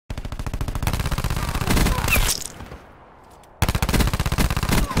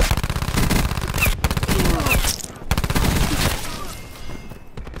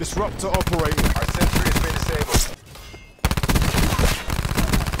Disruptor operating. Our sentry has been disabled.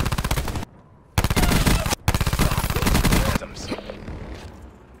 Systems.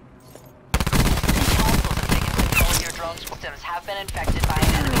 All your drone systems have been infected by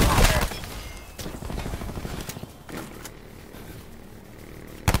an enemy hacker.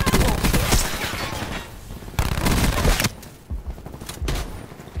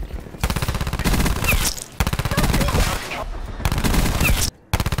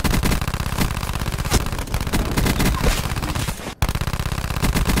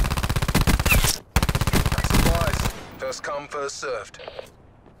 First come, first served.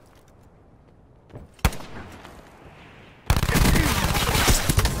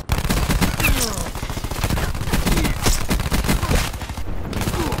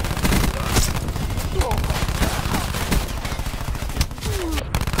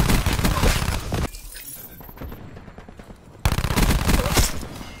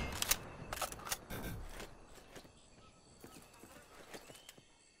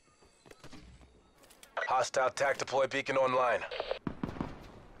 Hostile TAC deploy beacon online.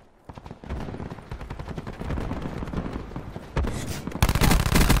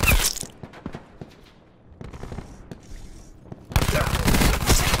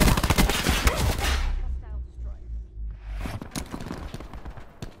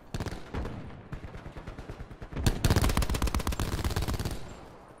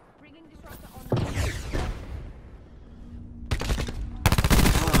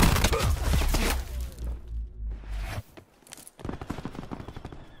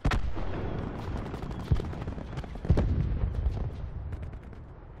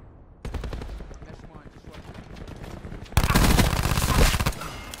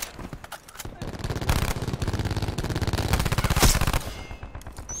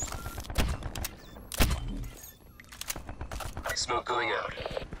 Smoke going out.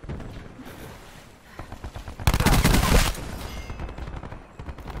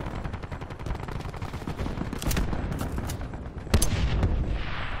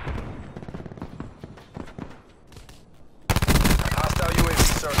 Hostile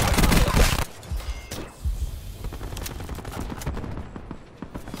UAV circling.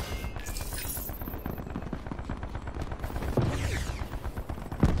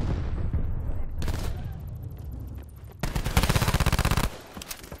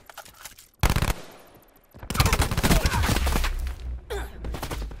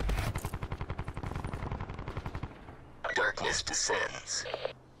 Darkness descends.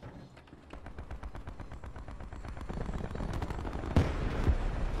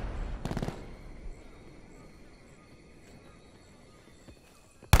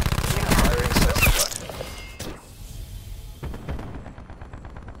 Firing suspect.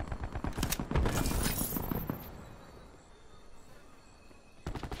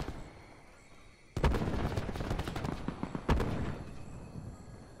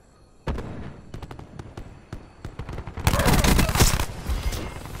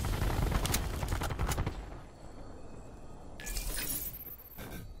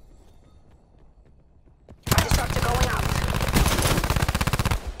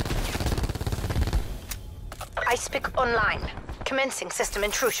 Icepick online. Commencing system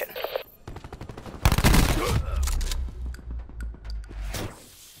intrusion.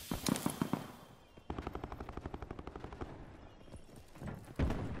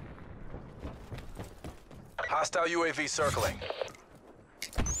 Hostile UAV circling.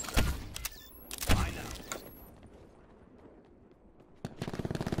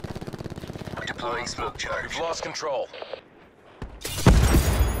 Deploying smoke charge. We've lost control.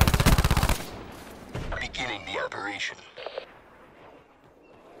 Beginning the operation.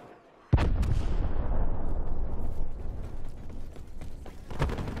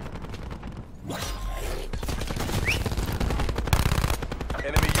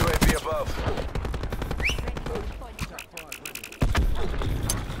 Enemy UAV above.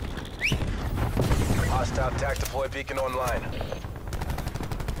 Hostile TAC deploy beacon online.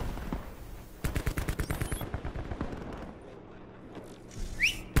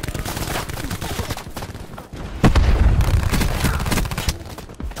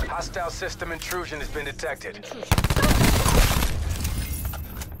 Hostile system intrusion has been detected.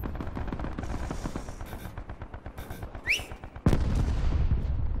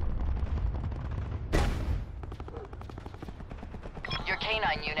 Your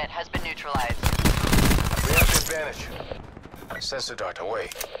canine unit has been neutralized. We have the advantage. Sensor dart away.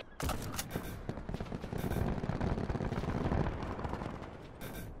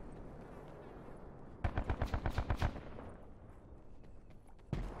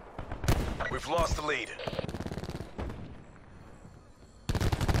 We've lost the lead.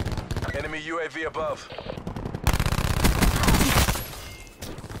 Enemy UAV above.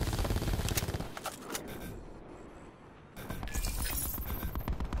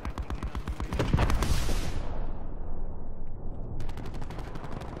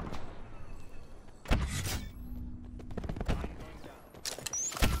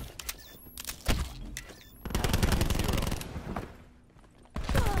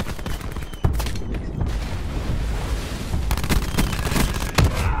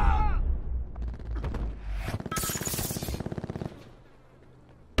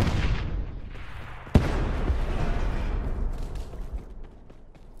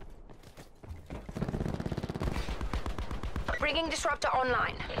 Bringing disruptor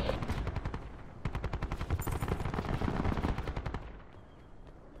online.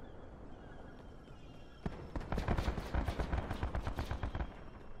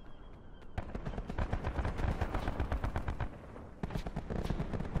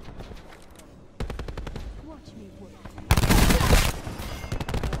 Watch me work.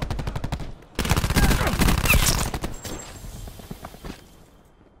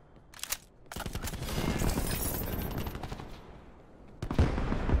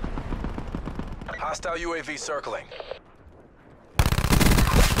 Hostile UAV circling.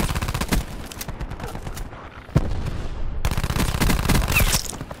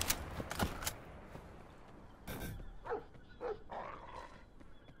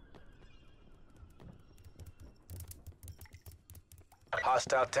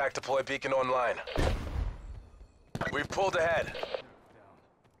 Hostile TAC deploy beacon online. We've pulled ahead.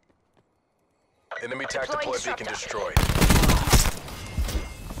 Enemy TAC deploy beacon destroyed.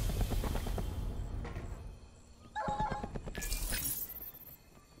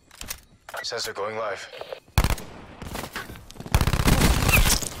 Sensor going live.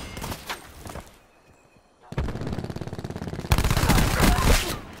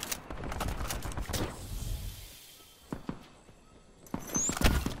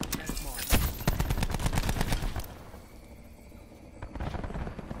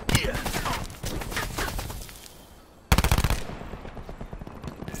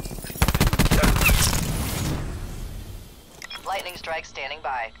 Lightning strike standing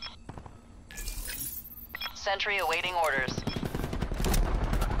by. Sentry awaiting orders.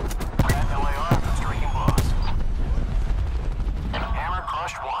 LAR, striking blows. Hammer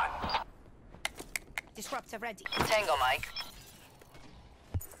crushed one. Disruptor ready. Tango Mike.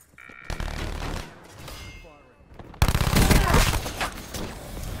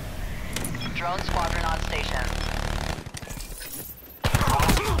 Drone squadron on station.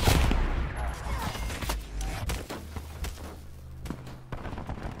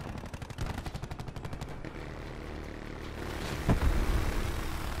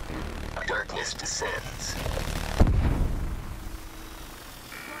 Darkness descends.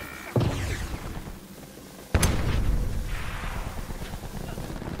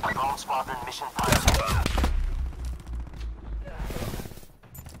 Drone squadron mission pilot.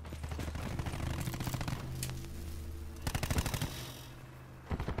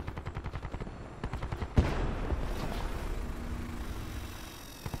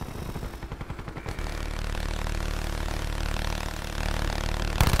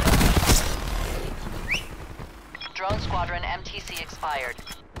 Drone squadron MTC expired.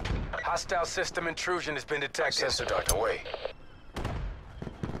 Hostile system intrusion has been detected. Sensor docked away.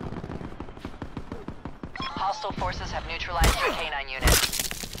 Hostile forces have neutralized your canine unit.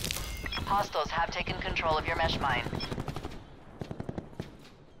 Hostiles have taken control of your mesh mine.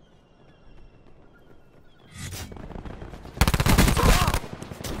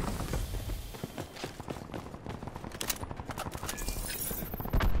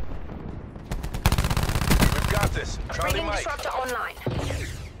 We've got this. Charlie Bringing Mike. disruptor online.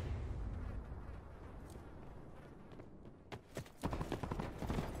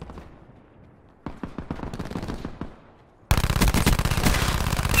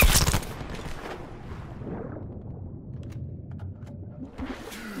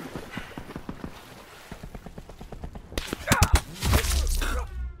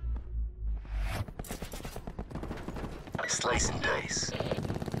 Slice and dice.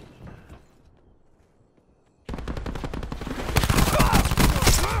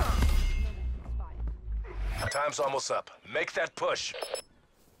 Time's almost up. Make that push.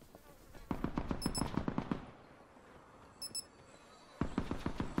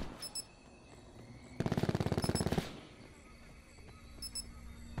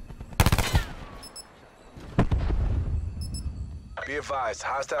 Be advised,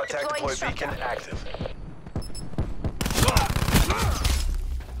 hostile attack Deploying deploy beacon shotgun. active.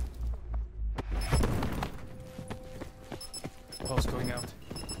 Pulse going out.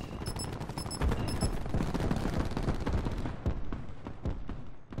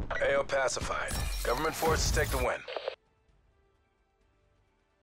 AO pacified. Government forces take the win.